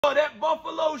Oh, that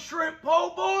buffalo shrimp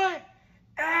po' boy?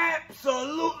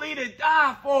 Absolutely to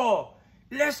die for.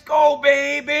 Let's go,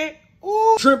 baby.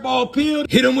 Ooh. Shrimp all peeled.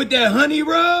 Hit them with that honey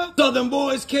rub. Southern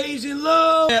boys Cajun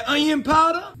love. That onion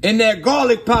powder. And that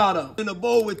garlic powder. In a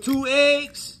bowl with 2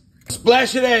 eggs.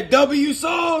 Splash of that W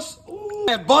sauce. Ooh.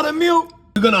 That buttermilk.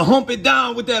 You're gonna hump it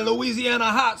down with that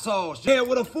Louisiana hot sauce. Share it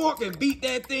with a fork and beat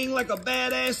that thing like a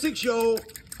badass 6-year-old.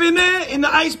 In there in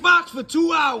the ice box for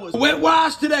 2 hours. Wet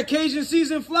wash to that Cajun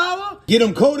seasoned flour. Get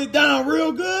them coated down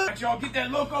real good. Y'all get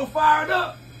that loco fired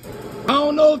up. I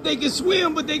don't know if they can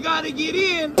swim, but they gotta get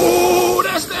in. Oh,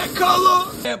 that's that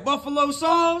color. That buffalo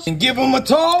sauce. And give them a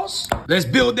toss. Let's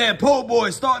build that po'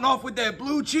 boy, starting off with that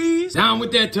blue cheese. Down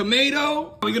with that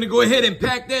tomato. We're gonna go ahead and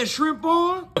pack that shrimp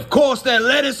on. Of course, that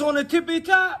lettuce on the tippy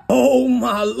top. Oh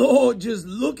my Lord, just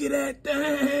look at that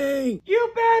thing.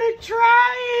 You better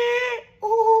try it.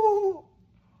 Ooh.